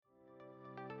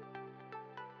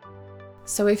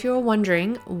So if you're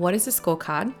wondering, what is a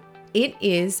scorecard? It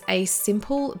is a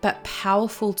simple but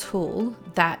powerful tool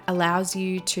that allows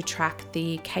you to track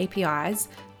the KPIs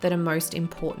that are most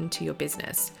important to your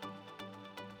business.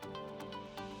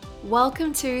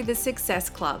 Welcome to the Success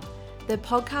Club, the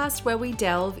podcast where we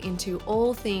delve into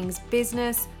all things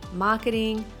business,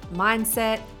 marketing,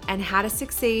 mindset, and how to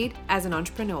succeed as an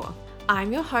entrepreneur.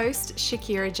 I'm your host,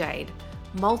 Shakira Jade,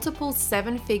 multiple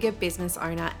seven-figure business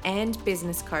owner and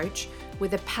business coach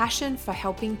with a passion for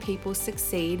helping people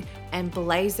succeed and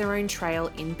blaze their own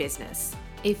trail in business.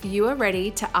 If you are ready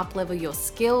to uplevel your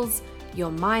skills, your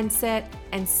mindset,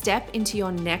 and step into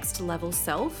your next level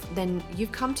self, then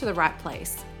you've come to the right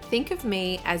place. Think of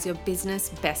me as your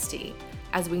business bestie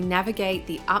as we navigate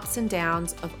the ups and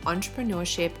downs of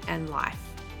entrepreneurship and life.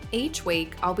 Each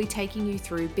week, I'll be taking you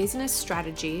through business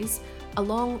strategies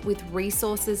along with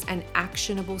resources and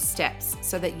actionable steps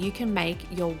so that you can make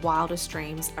your wildest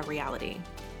dreams a reality.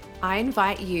 I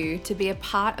invite you to be a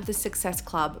part of the Success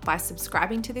Club by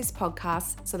subscribing to this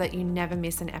podcast so that you never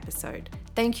miss an episode.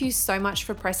 Thank you so much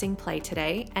for pressing play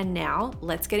today, and now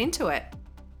let's get into it.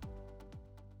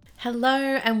 Hello,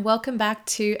 and welcome back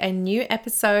to a new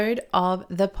episode of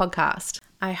the podcast.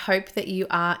 I hope that you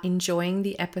are enjoying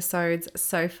the episodes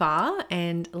so far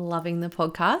and loving the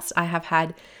podcast. I have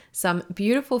had some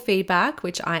beautiful feedback,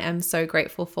 which I am so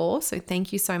grateful for. So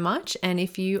thank you so much. And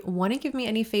if you want to give me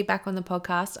any feedback on the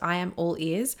podcast, I am all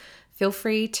ears. Feel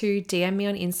free to DM me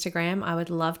on Instagram. I would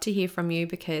love to hear from you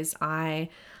because I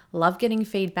love getting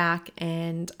feedback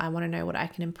and I want to know what I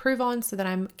can improve on so that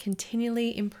I'm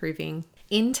continually improving.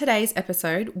 In today's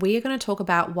episode, we are going to talk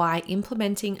about why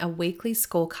implementing a weekly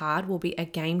scorecard will be a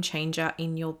game changer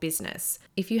in your business.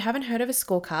 If you haven't heard of a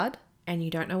scorecard and you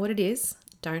don't know what it is,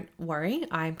 don't worry.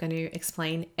 I'm going to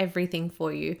explain everything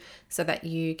for you so that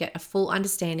you get a full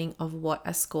understanding of what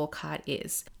a scorecard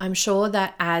is. I'm sure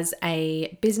that as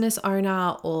a business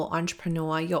owner or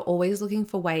entrepreneur, you're always looking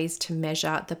for ways to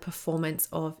measure the performance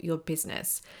of your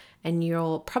business. And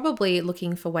you're probably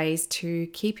looking for ways to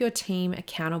keep your team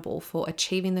accountable for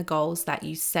achieving the goals that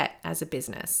you set as a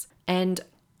business. And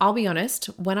I'll be honest,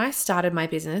 when I started my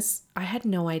business, I had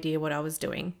no idea what I was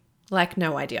doing. Like,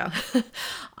 no idea.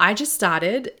 I just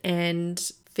started and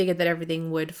figured that everything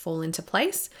would fall into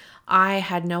place. I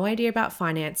had no idea about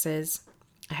finances.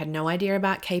 I had no idea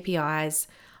about KPIs.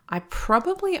 I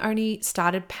probably only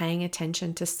started paying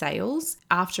attention to sales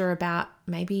after about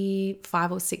maybe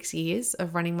 5 or 6 years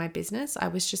of running my business. I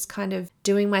was just kind of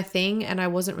doing my thing and I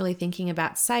wasn't really thinking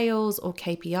about sales or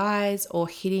KPIs or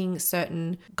hitting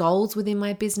certain goals within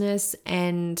my business.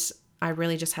 And I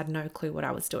really just had no clue what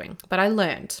I was doing. But I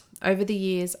learned. Over the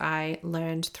years, I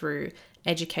learned through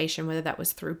education, whether that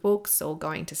was through books or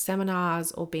going to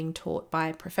seminars or being taught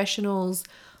by professionals.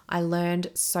 I learned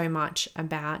so much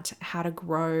about how to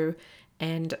grow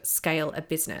and scale a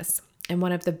business. And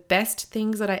one of the best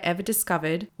things that I ever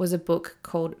discovered was a book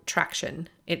called Traction.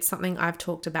 It's something I've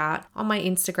talked about on my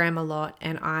Instagram a lot,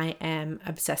 and I am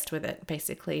obsessed with it.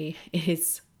 Basically, it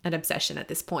is an obsession at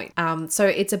this point. So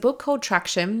it's a book called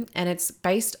Traction, and it's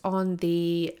based on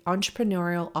the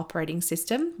Entrepreneurial Operating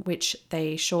System, which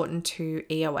they shorten to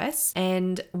EOS.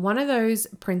 And one of those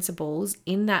principles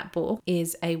in that book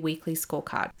is a weekly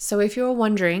scorecard. So if you're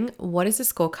wondering, what is a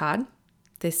scorecard?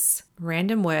 This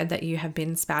random word that you have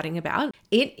been spouting about.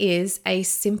 It is a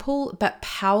simple but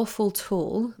powerful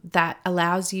tool that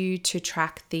allows you to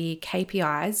track the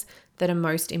KPIs that are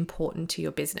most important to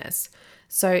your business.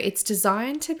 So it's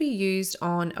designed to be used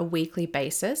on a weekly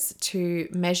basis to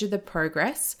measure the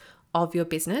progress of your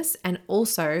business and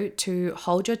also to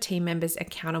hold your team members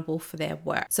accountable for their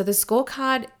work. So the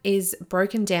scorecard is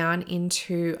broken down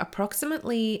into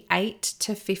approximately 8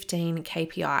 to 15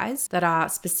 KPIs that are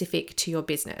specific to your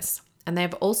business. And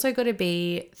they've also got to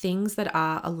be things that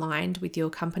are aligned with your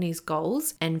company's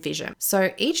goals and vision.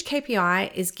 So each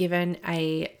KPI is given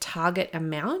a target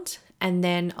amount. And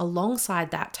then alongside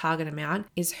that target amount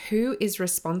is who is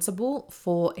responsible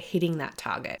for hitting that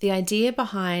target. The idea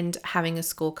behind having a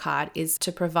scorecard is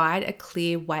to provide a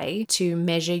clear way to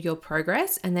measure your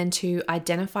progress and then to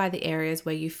identify the areas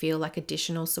where you feel like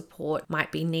additional support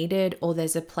might be needed or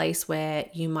there's a place where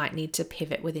you might need to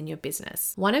pivot within your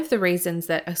business. One of the reasons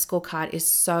that a scorecard is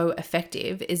so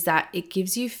effective is that it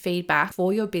gives you feedback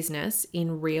for your business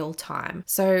in real time.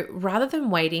 So rather than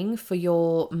waiting for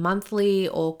your monthly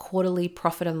or quarterly quarterly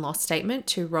profit and loss statement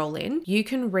to roll in, you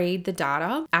can read the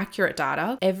data, accurate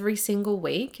data, every single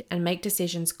week and make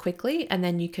decisions quickly, and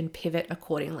then you can pivot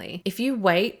accordingly. If you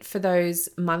wait for those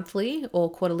monthly or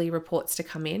quarterly reports to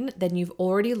come in, then you've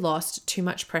already lost too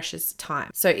much precious time.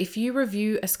 So if you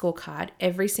review a scorecard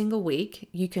every single week,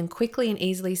 you can quickly and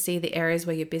easily see the areas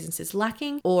where your business is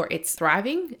lacking or it's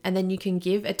thriving, and then you can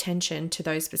give attention to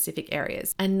those specific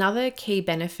areas. Another key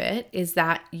benefit is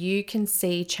that you can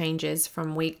see changes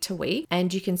from week to week,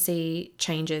 and you can see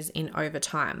changes in over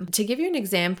time. To give you an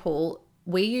example,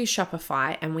 we use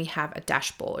Shopify and we have a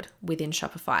dashboard within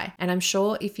Shopify. And I'm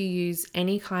sure if you use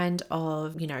any kind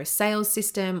of, sales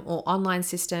system or online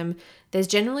system, there's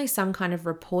generally some kind of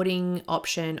reporting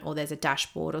option, or there's a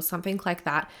dashboard or something like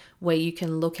that where you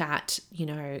can look at,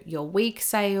 your week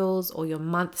sales or your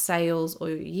month sales or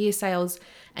your year sales,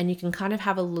 and you can kind of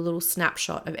have a little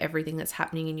snapshot of everything that's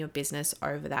happening in your business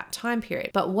over that time period.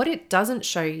 But what it doesn't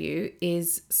show you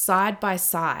is side by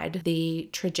side the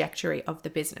trajectory of the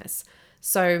business.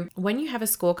 So when you have a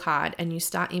scorecard and you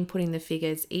start inputting the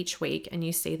figures each week and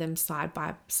you see them side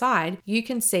by side, you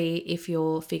can see if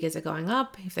your figures are going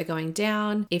up, if they're going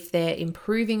down, if they're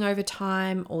improving over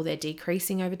time or they're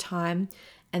decreasing over time.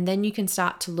 And then you can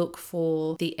start to look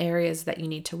for the areas that you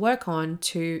need to work on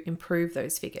to improve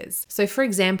those figures. So for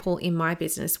example, in my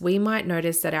business, we might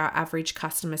notice that our average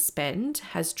customer spend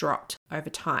has dropped over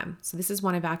time. So this is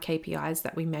one of our KPIs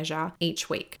that we measure each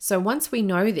week. So once we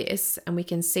know this and we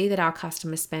can see that our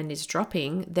customer spend is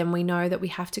dropping, then we know that we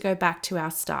have to go back to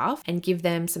our staff and give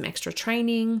them some extra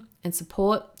training and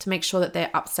support to make sure that they're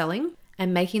upselling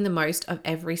and making the most of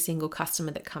every single customer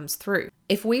that comes through.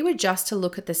 If we were just to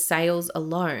look at the sales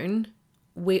alone,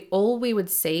 all we would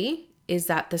see is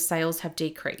that the sales have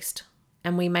decreased.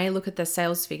 And we may look at the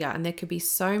sales figure and there could be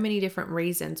so many different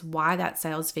reasons why that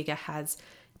sales figure has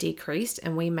decreased,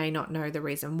 and we may not know the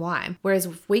reason why. Whereas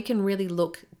if we can really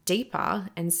look deeper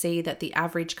and see that the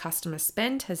average customer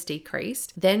spend has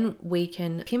decreased, then we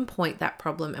can pinpoint that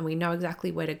problem and we know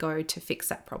exactly where to go to fix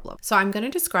that problem. So I'm going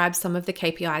to describe some of the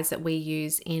KPIs that we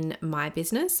use in my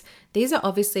business. These are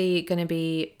obviously going to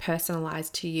be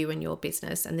personalized to you and your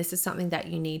business, and this is something that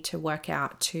you need to work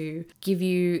out to give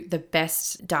you the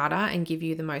best data and give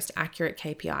you the most accurate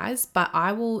KPIs. But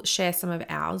I will share some of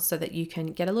ours so that you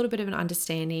can get a little bit of an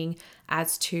understanding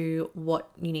as to what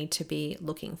you need to be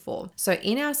looking for. So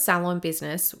in our salon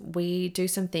business, we do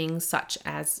some things such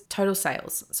as total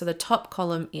sales. So the top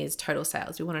column is total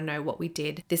sales. We want to know what we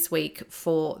did this week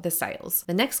for the sales.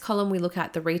 The next column, we look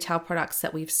at the retail products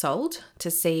that we've sold to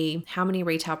see how many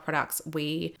retail products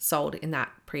we sold in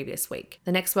that previous week.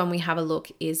 The next one we have a look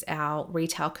is our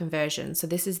retail conversion. So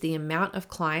this is the amount of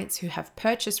clients who have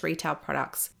purchased retail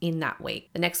products in that week.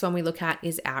 The next one we look at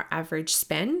is our average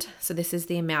spend. So this is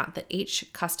the amount that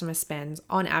each customer spends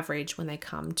on average when they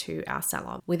come to our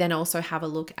salon. We then also have a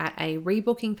look at a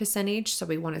rebooking percentage. So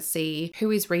we want to see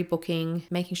who is rebooking,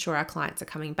 making sure our clients are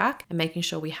coming back and making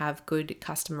sure we have good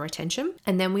customer retention.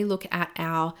 And then we look at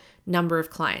our number of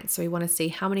clients. So we want to see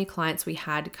how many clients we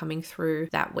had coming through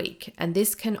that week. And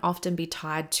this can often be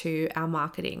tied to our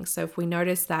marketing. So if we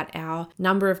notice that our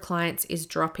number of clients is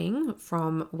dropping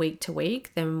from week to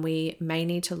week, then we may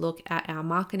need to look at our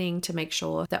marketing to make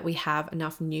sure that we have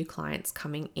enough new clients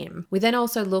coming in. We then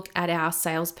also look at our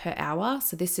sales per hour.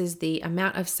 So this is the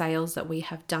amount of sales that we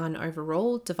have done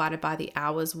overall divided by the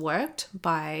hours worked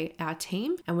by our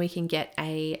team, and we can get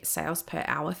a sales per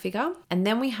hour figure. And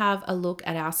then we have a look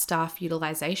at our staff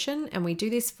utilization, and we do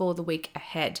this for the week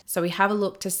ahead. So we have a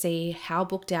look to see how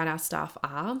booked out our staff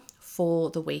are for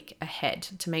the week ahead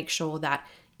to make sure that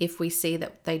if we see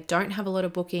that they don't have a lot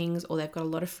of bookings or they've got a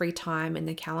lot of free time in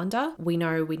the calendar, we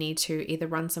know we need to either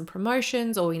run some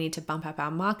promotions or we need to bump up our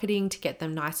marketing to get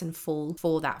them nice and full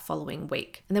for that following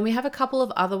week. And then we have a couple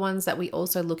of other ones that we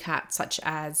also look at, such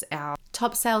as our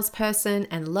top salesperson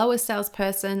and lowest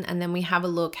salesperson. And then we have a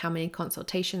look how many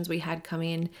consultations we had come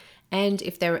in and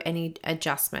if there were any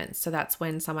adjustments. So that's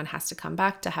when someone has to come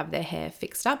back to have their hair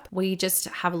fixed up. We just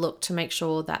have a look to make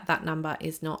sure that that number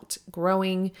is not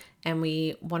growing, and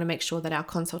we want to make sure that our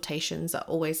consultations are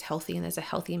always healthy and there's a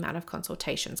healthy amount of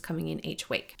consultations coming in each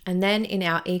week. And then in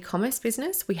our e-commerce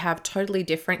business, we have totally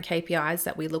different KPIs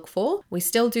that we look for. We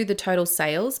still do the total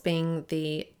sales being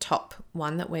the top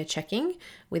one that we're checking.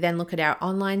 We then look at our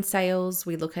online sales,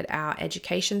 we look at our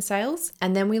education sales,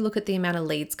 and then we look at the amount of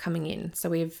leads coming in. So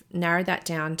we've narrowed that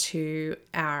down to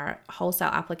our wholesale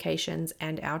applications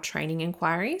and our training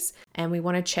inquiries. And we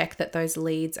want to check that those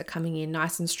leads are coming in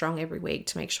nice and strong every week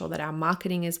to make sure that our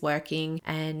marketing is working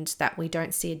and that we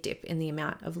don't see a dip in the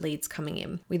amount of leads coming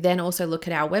in. We then also look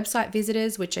at our website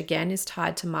visitors, which again is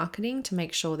tied to marketing, to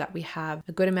make sure that we have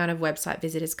a good amount of website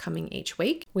visitors coming each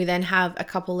week. We then have a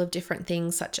couple of different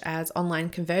things such as online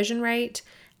conversion rate,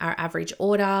 our average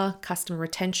order, customer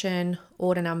retention,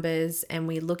 order numbers, and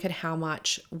we look at how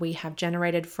much we have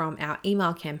generated from our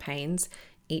email campaigns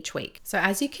each week. So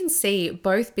as you can see,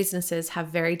 both businesses have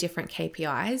very different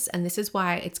KPIs, and this is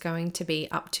why it's going to be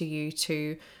up to you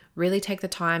to really take the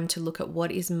time to look at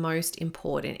what is most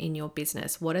important in your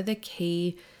business. What are the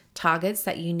key targets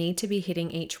that you need to be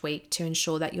hitting each week to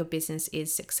ensure that your business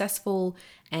is successful,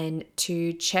 and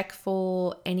to check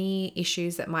for any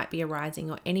issues that might be arising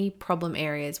or any problem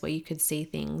areas where you could see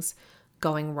things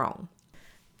going wrong.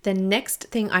 The next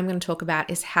thing I'm going to talk about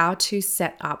is how to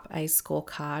set up a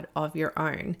scorecard of your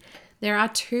own. There are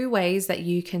two ways that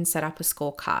you can set up a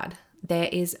scorecard. There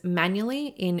is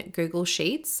manually in Google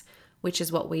Sheets, which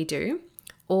is what we do,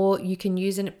 or you can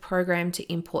use a program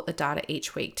to import the data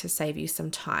each week to save you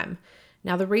some time.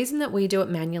 Now, the reason that we do it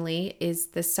manually is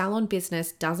the salon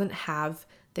business doesn't have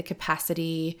the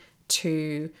capacity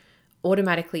to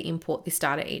automatically import this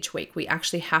data each week. We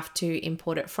actually have to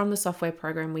import it from the software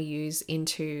program we use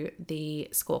into the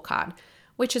scorecard,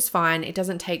 which is fine. It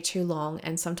doesn't take too long,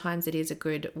 and sometimes it is a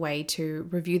good way to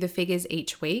review the figures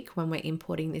each week when we're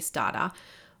importing this data.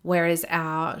 Whereas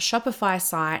our Shopify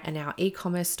site and our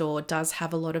e-commerce store does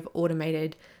have a lot of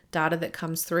automated data that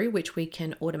comes through, which we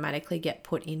can automatically get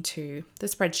put into the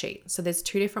spreadsheet. So there's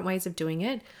two different ways of doing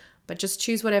it, but just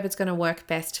choose whatever's going to work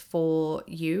best for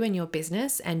you and your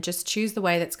business, and just choose the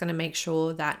way that's going to make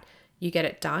sure that you get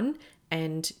it done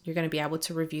and you're going to be able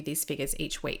to review these figures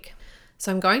each week.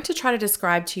 So I'm going to try to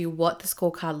describe to you what the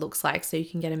scorecard looks like so you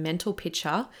can get a mental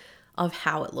picture of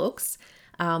how it looks.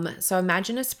 So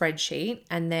imagine a spreadsheet,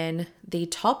 and then the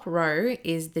top row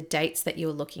is the dates that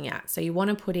you're looking at. So you want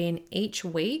to put in each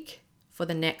week for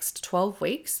the next 12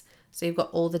 weeks. So you've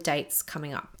got all the dates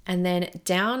coming up. And then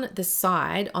down the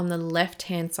side, on the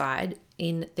left-hand side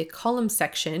in the column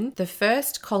section, the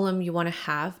first column you want to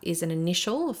have is an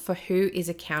initial for who is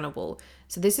accountable.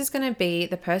 So this is going to be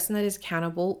the person that is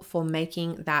accountable for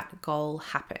making that goal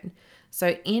happen.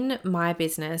 So in my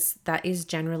business, that is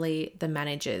generally the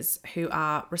managers who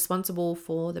are responsible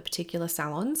for the particular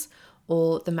salons,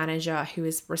 or the manager who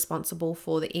is responsible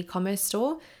for the e-commerce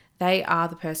store. They are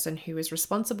the person who is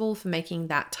responsible for making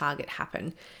that target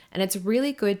happen. And it's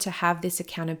really good to have this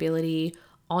accountability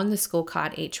on the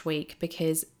scorecard each week,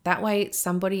 because that way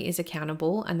somebody is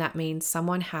accountable, and that means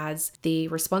someone has the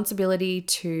responsibility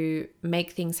to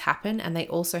make things happen, and they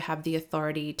also have the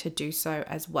authority to do so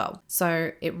as well.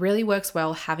 So it really works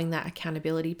well having that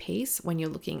accountability piece when you're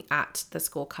looking at the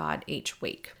scorecard each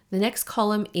week. The next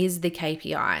column is the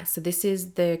KPI. So this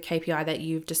is the KPI that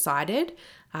you've decided,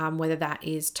 whether that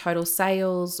is total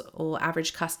sales or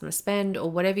average customer spend, or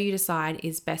whatever you decide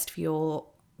is best for your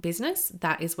business,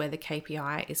 that is where the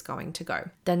KPI is going to go.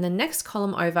 Then the next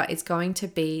column over is going to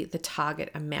be the target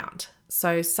amount.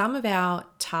 So some of our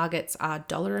targets are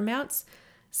dollar amounts,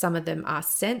 some of them are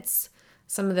cents,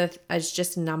 some of them is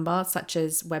just a number such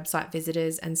as website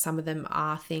visitors, and some of them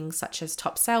are things such as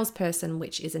top salesperson,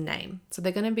 which is a name. So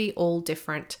they're going to be all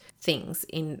different things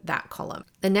in that column.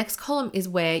 The next column is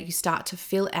where you start to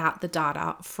fill out the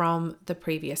data from the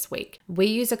previous week. We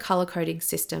use a color coding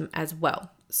system as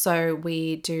well. So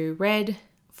we do red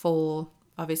for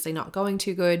obviously not going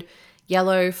too good,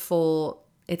 yellow for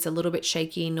it's a little bit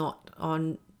shaky, not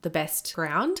on the best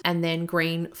ground, and then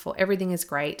green for everything is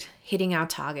great, hitting our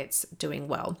targets, doing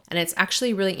well. And it's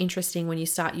actually really interesting when you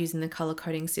start using the color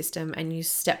coding system and you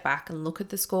step back and look at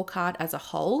the scorecard as a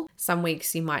whole. Some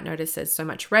weeks you might notice there's so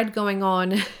much red going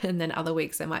on, and then other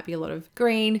weeks there might be a lot of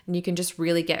green, and you can just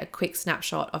really get a quick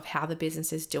snapshot of how the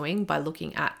business is doing by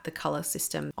looking at the color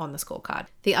system on the scorecard.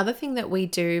 The other thing that we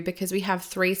do, because we have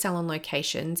 3 salon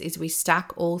locations, is we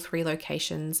stack all 3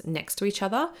 locations next to each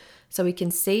other, so we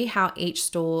can see how each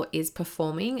store is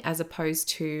performing as opposed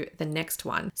to the next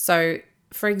one. So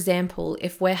for example,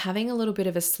 if we're having a little bit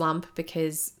of a slump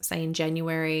because, say, in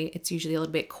January, it's usually a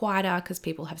little bit quieter because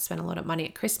people have spent a lot of money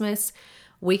at Christmas,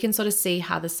 we can sort of see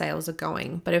how the sales are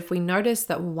going. But if we notice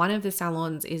that one of the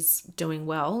salons is doing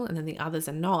well and then the others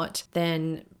are not,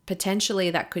 then potentially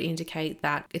that could indicate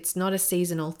that it's not a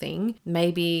seasonal thing.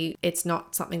 Maybe it's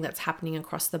not something that's happening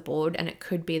across the board, and it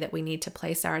could be that we need to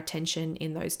place our attention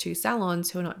in those 2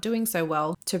 salons who are not doing so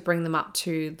well to bring them up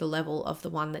to the level of the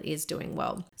one that is doing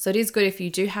well. So it is good if you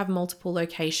do have multiple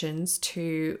locations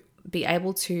to be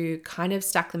able to kind of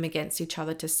stack them against each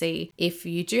other to see if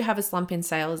you do have a slump in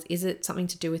sales, is it something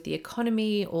to do with the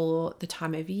economy or the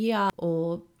time of year,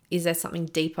 or is there something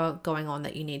deeper going on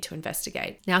that you need to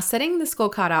investigate? Now, setting the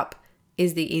scorecard up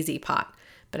is the easy part,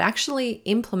 but actually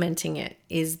implementing it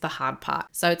is the hard part.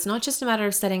 So it's not just a matter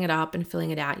of setting it up and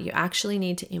filling it out. You actually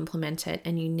need to implement it,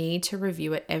 and you need to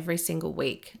review it every single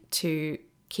week to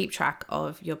keep track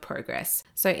of your progress.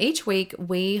 So each week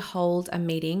we hold a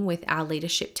meeting with our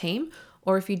leadership team,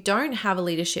 or if you don't have a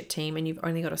leadership team and you've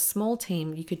only got a small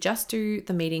team, you could just do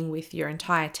the meeting with your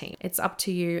entire team. It's up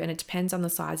to you, and it depends on the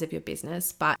size of your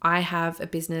business. But I have a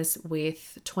business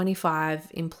with 25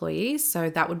 employees, so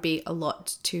that would be a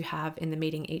lot to have in the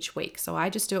meeting each week. So I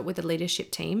just do it with the leadership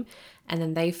team, and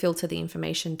then they filter the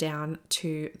information down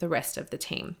to the rest of the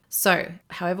team. So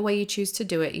however way you choose to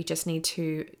do it, you just need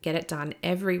to get it done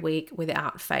every week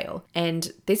without fail.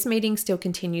 And this meeting still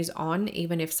continues on,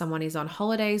 even if someone is on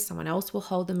holidays, someone else will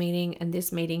hold the meeting, and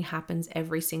this meeting happens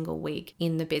every single week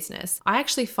in the business. I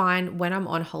actually find when I'm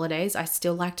on holidays, I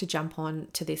still like to jump on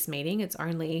to this meeting. It's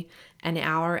only an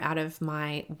hour out of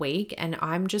my week, and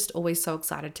I'm just always so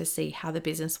excited to see how the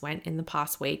business went in the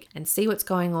past week and see what's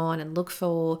going on and look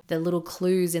for the little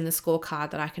clues in the scorecard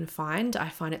that I can find. I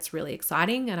find it's really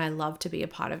exciting, and I love to be a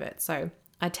part of it. So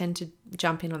I tend to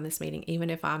jump in on this meeting even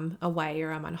if I'm away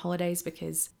or I'm on holidays,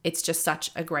 because it's just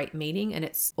such a great meeting and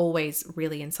it's always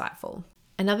really insightful.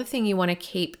 Another thing you want to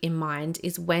keep in mind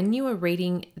is when you are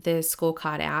reading the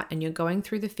scorecard out and you're going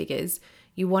through the figures,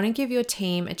 you want to give your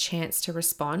team a chance to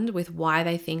respond with why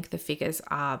they think the figures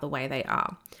are the way they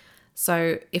are.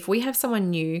 So if we have someone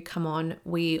new come on,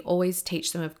 we always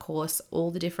teach them, of course,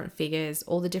 all the different figures,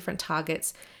 all the different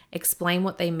targets, explain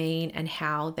what they mean and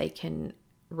how they can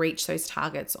reach those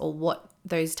targets or what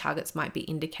those targets might be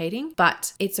indicating.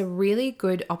 But it's a really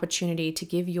good opportunity to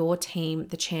give your team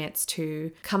the chance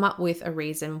to come up with a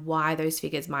reason why those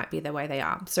figures might be the way they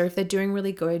are. So if they're doing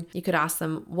really good, you could ask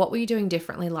them, what were you doing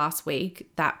differently last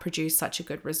week that produced such a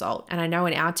good result? And I know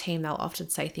in our team, they'll often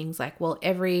say things like, well,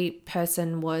 every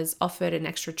person was offered an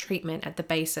extra treatment at the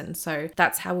basin, so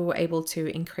that's how we were able to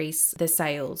increase the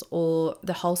sales. Or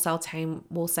the wholesale team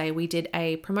will say, we did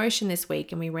a promotion this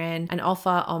week and we ran an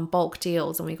offer on bulk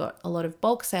deals and we got a lot of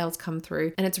bulk sales come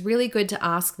through. And it's really good to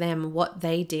ask them what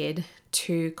they did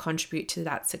to contribute to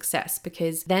that success,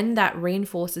 because then that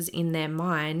reinforces in their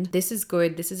mind, this is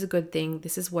good, this is a good thing,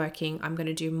 this is working, I'm going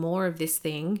to do more of this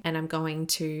thing and I'm going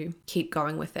to keep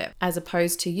going with it. As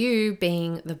opposed to you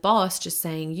being the boss just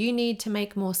saying you need to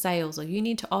make more sales, or you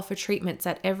need to offer treatments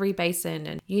at every basin,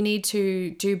 and you need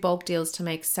to do bulk deals to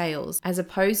make sales. As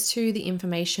opposed to the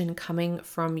information coming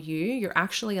from you, you're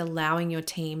actually allowing your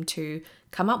team to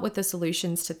come up with the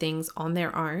solutions to things on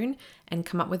their own and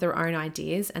come up with their own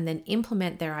ideas and then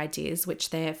implement their ideas, which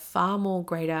they're far more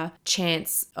greater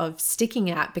chance of sticking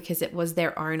at because it was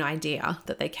their own idea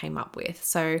that they came up with.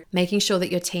 So making sure that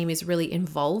your team is really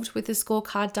involved with the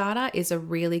scorecard data is a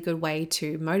really good way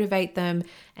to motivate them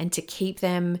and to keep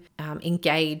them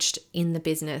engaged in the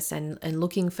business and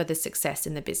looking for the success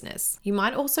in the business. You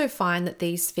might also find that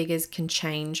these figures can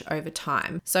change over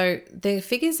time. So the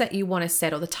figures that you want to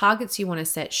set or the targets you want to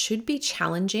set should be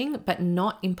challenging but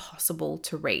not impossible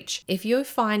to reach. If you're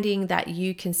finding that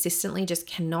you consistently just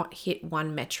cannot hit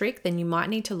one metric, then you might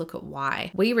need to look at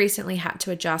why. We recently had to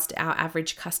adjust our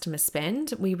average customer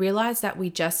spend. We realized that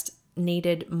we just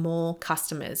needed more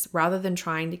customers rather than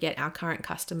trying to get our current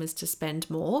customers to spend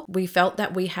more. We felt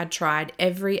that we had tried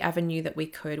every avenue that we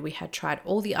could. We had tried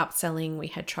all the upselling, we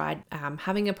had tried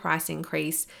having a price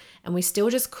increase, and we still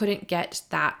just couldn't get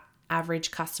that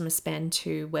average customer spend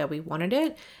to where we wanted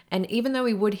it. And even though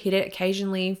we would hit it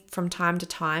occasionally from time to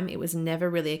time, it was never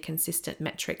really a consistent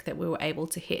metric that we were able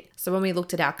to hit. So when we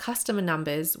looked at our customer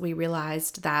numbers, we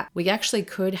realized that we actually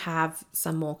could have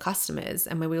some more customers.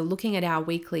 And when we were looking at our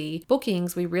weekly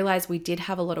bookings, we realized we did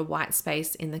have a lot of white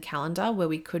space in the calendar where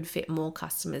we could fit more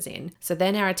customers in. So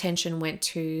then our attention went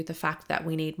to the fact that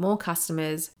we need more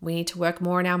customers, we need to work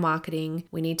more in our marketing,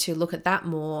 we need to look at that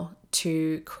more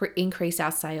to increase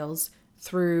our sales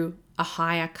through a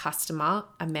higher customer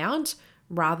amount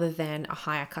rather than a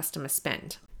higher customer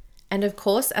spend. And of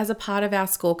course, as a part of our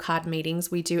scorecard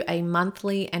meetings, we do a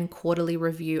monthly and quarterly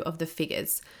review of the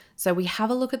figures. So we have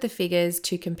a look at the figures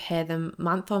to compare them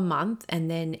month on month and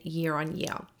then year on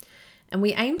year. And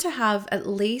we aim to have at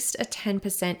least a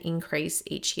 10% increase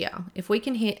each year. If we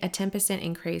can hit a 10%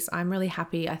 increase, I'm really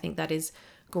happy. I think that is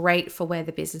great for where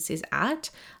the business is at.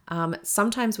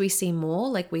 Sometimes we see more,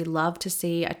 like we love to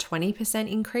see a 20%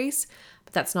 increase,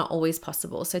 but that's not always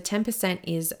possible. So 10%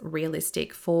 is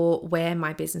realistic for where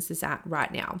my business is at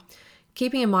right now.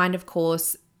 Keeping in mind, of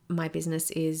course, my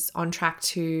business is on track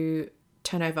to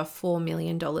turn over $4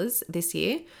 million this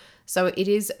year. So it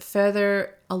is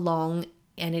further along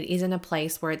and it is in a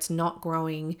place where it's not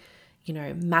growing,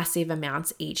 massive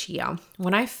amounts each year.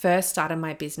 When I first started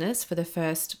my business, for the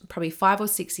first probably 5 or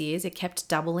 6 years, it kept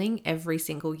doubling every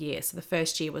single year. So the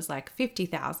first year was like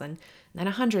 50,000, and then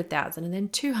 100,000, and then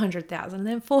 200,000, and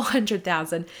then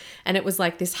 400,000. And it was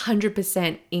like this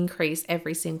 100% increase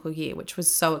every single year, which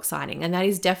was so exciting. And that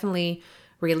is definitely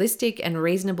realistic and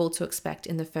reasonable to expect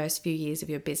in the first few years of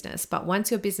your business. But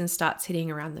once your business starts hitting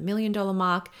around the $1 million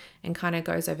mark and kind of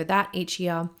goes over that each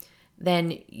year,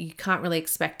 then you can't really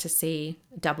expect to see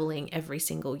doubling every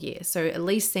single year. So at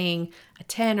least seeing a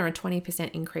 10 or a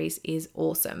 20% increase is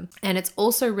awesome. And it's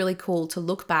also really cool to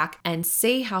look back and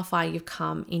see how far you've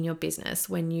come in your business.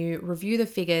 When you review the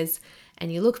figures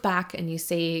and you look back and you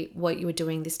see what you were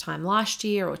doing this time last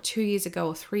year or 2 years ago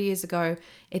or 3 years ago,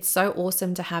 it's so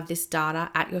awesome to have this data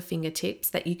at your fingertips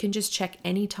that you can just check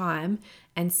anytime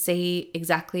and see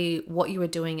exactly what you were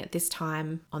doing at this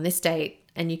time on this date.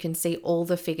 And you can see all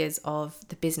the figures of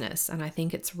the business. And I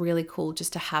think it's really cool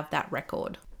just to have that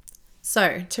record.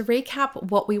 So to recap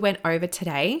what we went over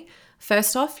today,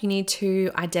 first off, you need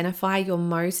to identify your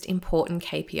most important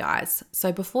KPIs.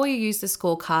 So before you use the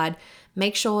scorecard,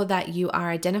 make sure that you are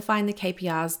identifying the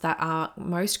KPIs that are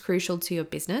most crucial to your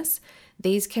business.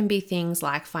 These can be things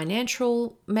like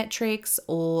financial metrics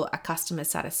or a customer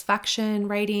satisfaction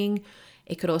rating.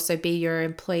 It could also be your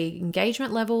employee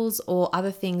engagement levels or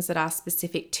other things that are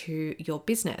specific to your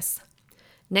business.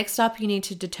 Next up, you need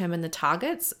to determine the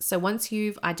targets. So once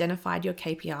you've identified your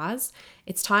KPIs,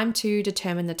 it's time to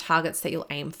determine the targets that you'll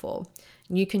aim for.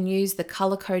 You can use the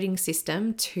color coding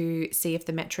system to see if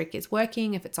the metric is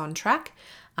working, if it's on track.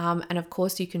 And of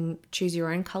course, you can choose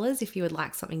your own colors if you would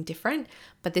like something different.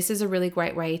 But this is a really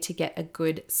great way to get a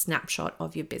good snapshot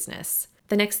of your business.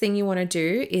 The next thing you want to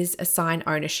do is assign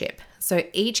ownership. So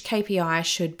each KPI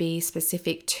should be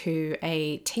specific to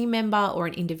a team member or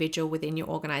an individual within your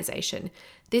organization.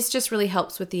 This just really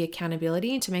helps with the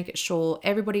accountability to make it sure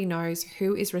everybody knows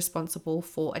who is responsible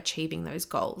for achieving those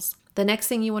goals. The next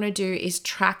thing you want to do is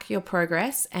track your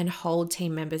progress and hold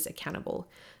team members accountable.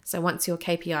 So once your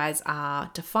KPIs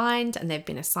are defined and they've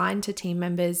been assigned to team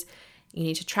members, you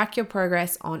need to track your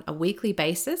progress on a weekly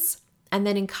basis and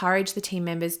then encourage the team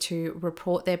members to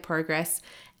report their progress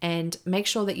and make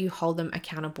sure that you hold them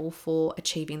accountable for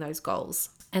achieving those goals.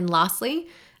 And lastly,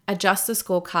 adjust the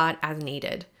scorecard as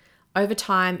needed. Over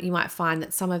time, you might find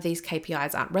that some of these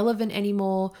KPIs aren't relevant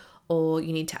anymore, or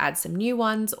you need to add some new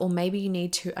ones, or maybe you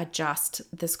need to adjust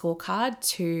the scorecard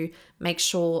to make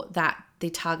sure that the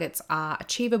targets are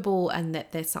achievable and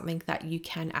that there's something that you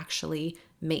can actually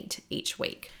meet each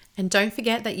week. And don't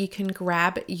forget that you can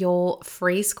grab your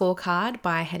free scorecard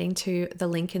by heading to the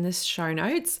link in the show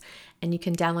notes, and you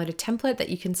can download a template that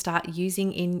you can start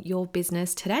using in your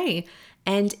business today.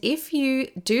 And if you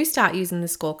do start using the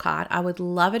scorecard, I would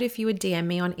love it if you would DM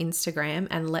me on Instagram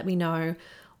and let me know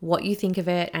what you think of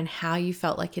it and how you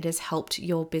felt like it has helped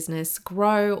your business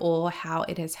grow or how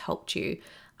it has helped you.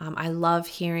 I love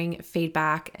hearing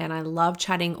feedback and I love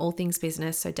chatting all things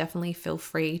business. So definitely feel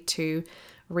free to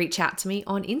reach out to me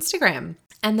on Instagram.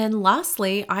 And then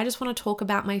lastly, I just want to talk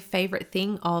about my favorite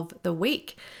thing of the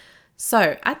week.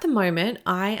 So at the moment,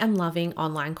 I am loving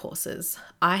online courses.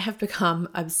 I have become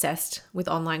obsessed with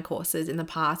online courses in the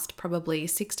past probably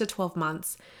 6 to 12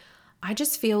 months. I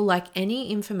just feel like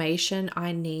any information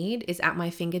I need is at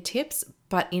my fingertips,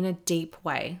 but in a deep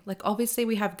way. Like obviously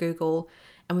we have Google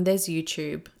and there's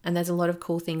YouTube and there's a lot of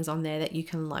cool things on there that you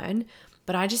can learn.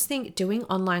 But I just think doing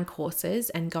online courses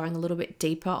and going a little bit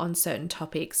deeper on certain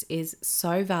topics is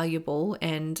so valuable,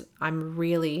 and I'm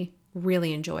really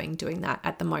enjoying doing that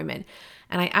at the moment.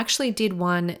 And I actually did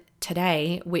one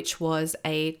today, which was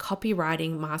a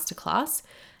copywriting masterclass,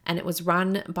 and it was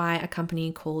run by a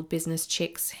company called Business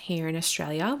Chicks here in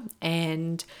Australia,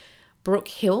 and Brooke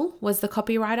Hill was the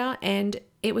copywriter, and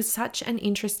it was such an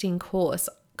interesting course.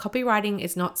 Copywriting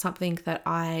is not something that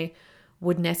I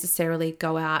would necessarily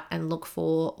go out and look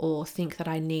for or think that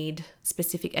I need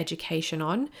specific education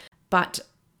on. But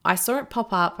I saw it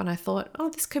pop up and I thought, oh,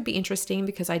 this could be interesting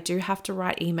because I do have to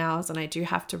write emails and I do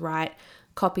have to write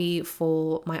copy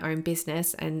for my own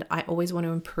business, and I always want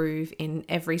to improve in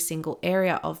every single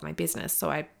area of my business. So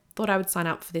I thought I would sign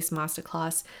up for this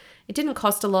masterclass. It didn't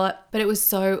cost a lot, but it was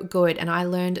so good and I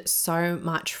learned so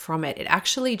much from it. It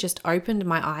actually just opened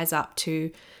my eyes up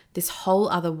to this whole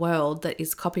other world that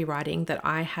is copywriting that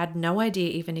I had no idea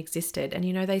even existed. And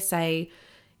they say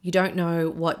you don't know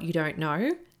what you don't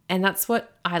know. And that's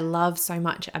what I love so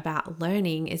much about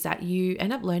learning, is that you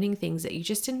end up learning things that you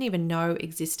just didn't even know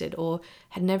existed or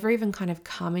had never even kind of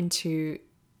come into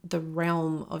the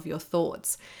realm of your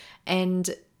thoughts. And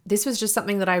this was just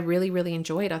something that I really, really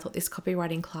enjoyed. I thought this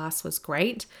copywriting class was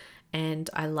great and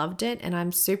I loved it. And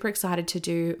I'm super excited to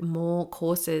do more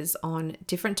courses on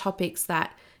different topics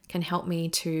that can help me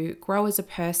to grow as a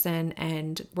person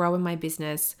and grow in my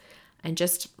business and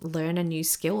just learn a new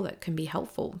skill that can be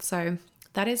helpful. So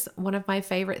that is one of my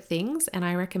favorite things. And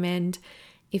I recommend,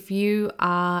 if you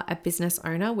are a business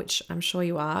owner, which I'm sure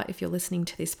you are if you're listening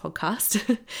to this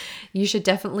podcast, you should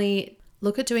definitely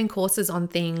look at doing courses on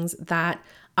things that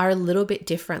are a little bit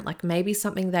different, like maybe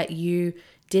something that you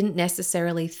didn't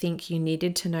necessarily think you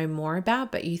needed to know more about,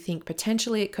 but you think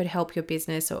potentially it could help your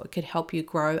business or it could help you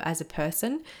grow as a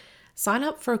person. Sign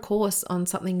up for a course on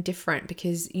something different,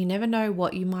 because you never know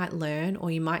what you might learn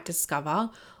or you might discover,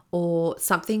 or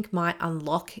something might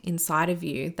unlock inside of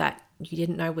you that you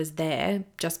didn't know was there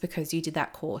just because you did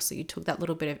that course or you took that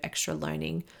little bit of extra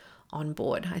learning on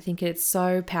board. I think it's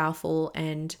so powerful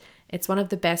and it's one of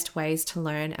the best ways to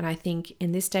learn. And I think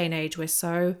in this day and age, we're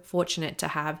so fortunate to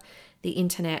have the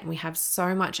internet and we have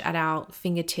so much at our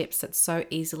fingertips that's so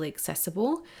easily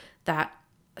accessible, that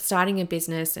starting a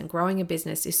business and growing a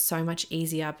business is so much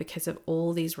easier because of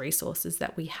all these resources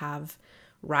that we have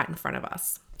right in front of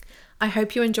us. I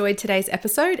hope you enjoyed today's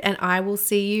episode and I will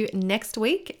see you next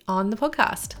week on the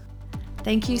podcast.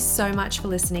 Thank you so much for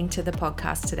listening to the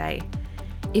podcast today.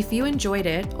 If you enjoyed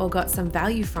it or got some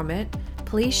value from it,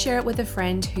 please share it with a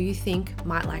friend who you think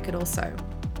might like it also.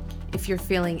 If you're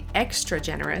feeling extra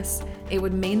generous, it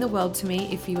would mean the world to me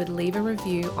if you would leave a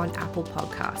review on Apple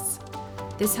Podcasts.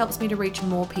 This helps me to reach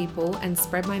more people and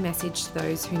spread my message to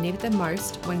those who need it the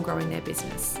most when growing their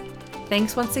business.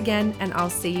 Thanks once again, and I'll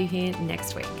see you here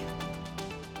next week.